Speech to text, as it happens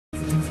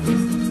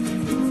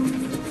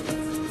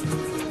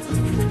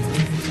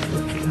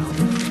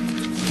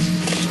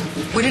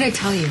What did I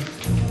tell you?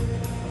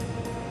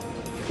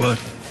 What?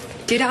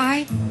 Did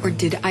I or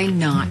did I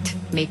not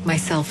make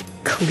myself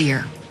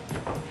clear?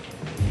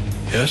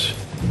 Yes?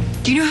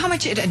 Do you know how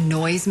much it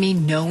annoys me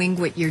knowing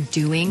what you're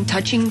doing,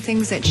 touching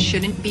things that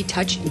shouldn't be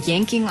touched,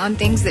 yanking on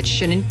things that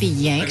shouldn't be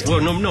yanked?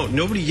 Well, no,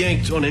 nobody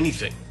yanked on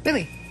anything.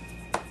 Really?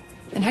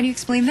 Then how do you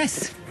explain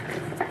this?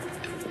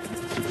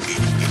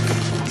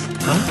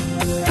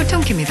 Huh? Oh,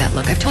 don't give me that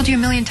look. I've told you a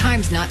million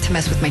times not to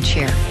mess with my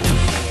chair.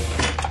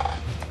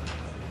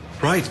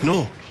 Right,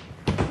 no.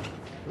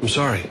 I'm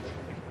sorry.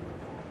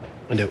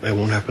 And it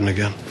won't happen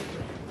again.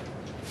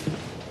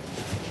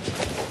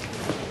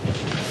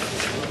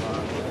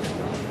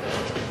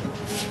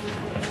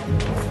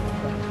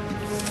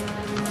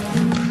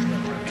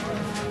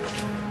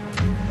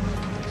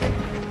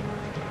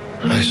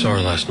 I saw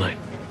her last night.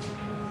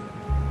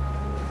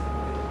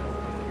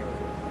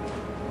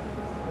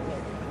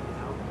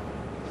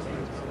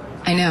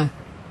 I know.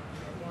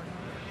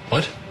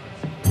 What?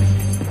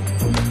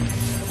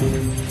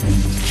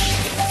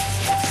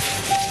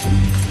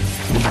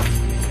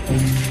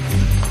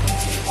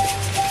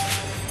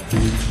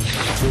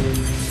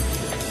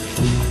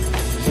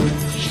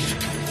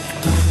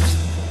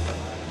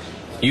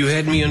 You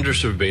had me under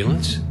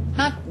surveillance?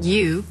 Not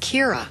you,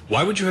 Kira.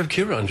 Why would you have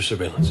Kira under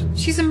surveillance?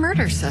 She's a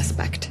murder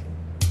suspect.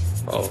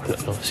 Oh,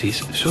 no. See,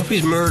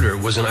 Sophie's murder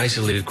was an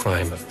isolated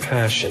crime of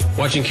passion.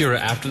 Watching Kira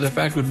after the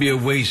fact would be a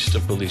waste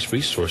of police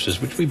resources,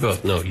 which we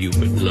both know you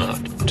would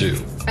not do.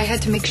 I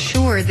had to make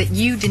sure that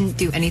you didn't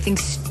do anything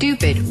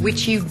stupid,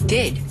 which you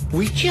did.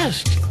 We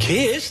just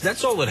kissed.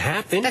 That's all that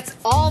happened. That's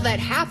all that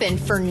happened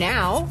for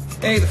now.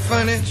 Hey, the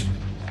finance.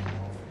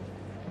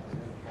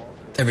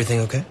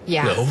 Everything okay?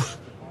 Yeah. No.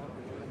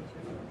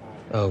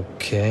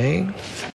 Okay.